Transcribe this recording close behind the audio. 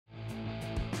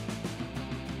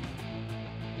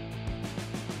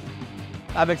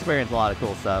I've experienced a lot of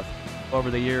cool stuff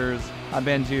over the years. I've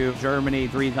been to Germany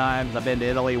 3 times. I've been to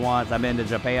Italy once. I've been to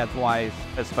Japan twice.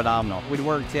 It's phenomenal. We'd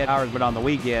work 10 hours, but on the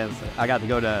weekends, I got to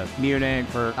go to Munich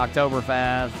for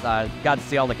Oktoberfest. I got to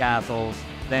see all the castles.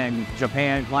 Then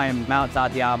Japan, climbed Mount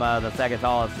Tateyama, the second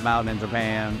tallest mountain in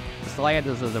Japan.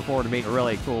 Stellantis has afforded me a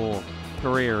really cool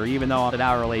career, even though I'm an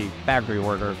hourly factory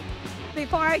worker.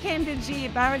 Before I came to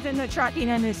Jeep, I was in the trucking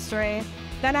industry.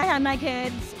 Then I had my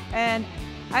kids, and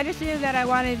I just knew that I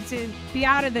wanted to be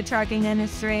out of the trucking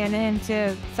industry and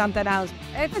into something else.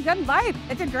 It's a good life.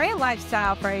 It's a great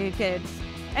lifestyle for your kids.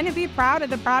 And to be proud of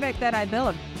the product that I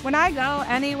build. When I go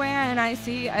anywhere and I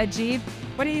see a Jeep,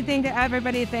 what do you think that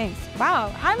everybody thinks?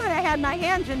 Wow, I might have had my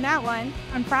hands in that one.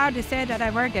 I'm proud to say that I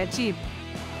work at Jeep.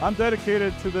 I'm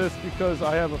dedicated to this because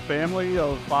I have a family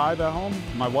of 5 at home,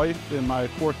 my wife and my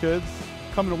 4 kids.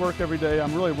 Coming to work every day,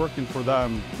 I'm really working for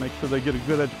them, make sure they get a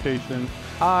good education.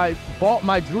 I bought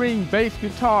my dream bass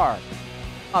guitar.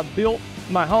 I built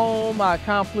my home, I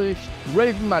accomplished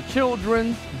raising my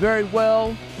children very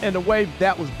well in a way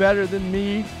that was better than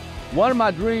me. One of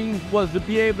my dreams was to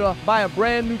be able to buy a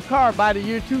brand new car by the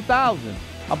year 2000.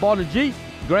 I bought a Jeep,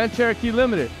 Grand Cherokee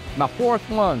Limited, my 4th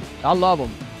one. I love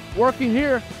them. Working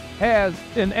here has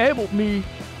enabled me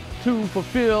to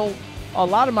fulfill a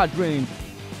lot of my dreams.